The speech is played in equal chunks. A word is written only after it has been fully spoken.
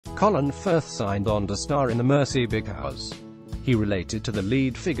Colin Firth signed on to star in The Mercy because he related to the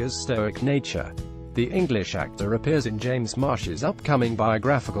lead figure's stoic nature. The English actor appears in James Marsh's upcoming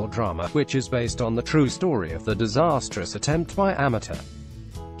biographical drama, which is based on the true story of the disastrous attempt by amateur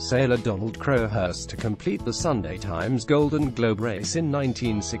sailor Donald Crowhurst to complete the Sunday Times Golden Globe race in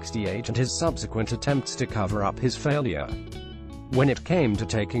 1968 and his subsequent attempts to cover up his failure. When it came to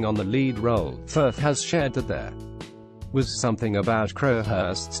taking on the lead role, Firth has shared that there was something about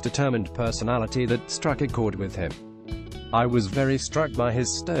Crowhurst's determined personality that struck a chord with him. I was very struck by his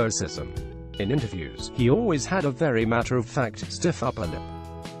stoicism. In interviews, he always had a very matter-of-fact, stiff upper lip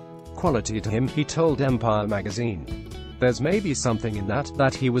quality to him, he told Empire magazine. There's maybe something in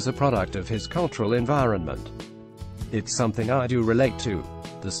that he was a product of his cultural environment. It's something I do relate to.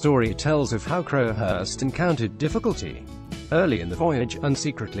 The story tells of how Crowhurst encountered difficulty early in the voyage, and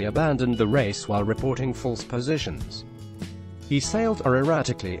secretly abandoned the race while reporting false positions. He sailed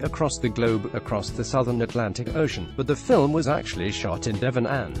erratically across the globe, across the southern Atlantic Ocean, but the film was actually shot in Devon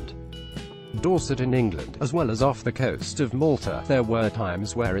and Dorset in England, as well as off the coast of Malta. There were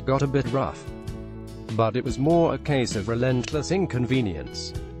times where it got a bit rough, but it was more a case of relentless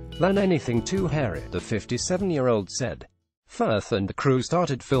inconvenience than anything too hairy, the 57-year-old said. Firth and the crew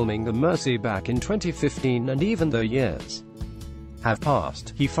started filming The Mercy back in 2015, and even though years have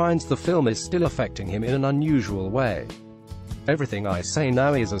passed, he finds the film is still affecting him in an unusual way. Everything I say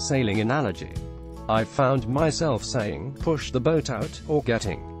now is a sailing analogy. I've found myself saying, push the boat out, or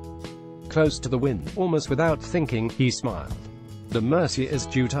getting close to the wind, almost without thinking, he smiled. The Mercy is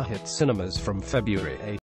due to hit cinemas from February 8.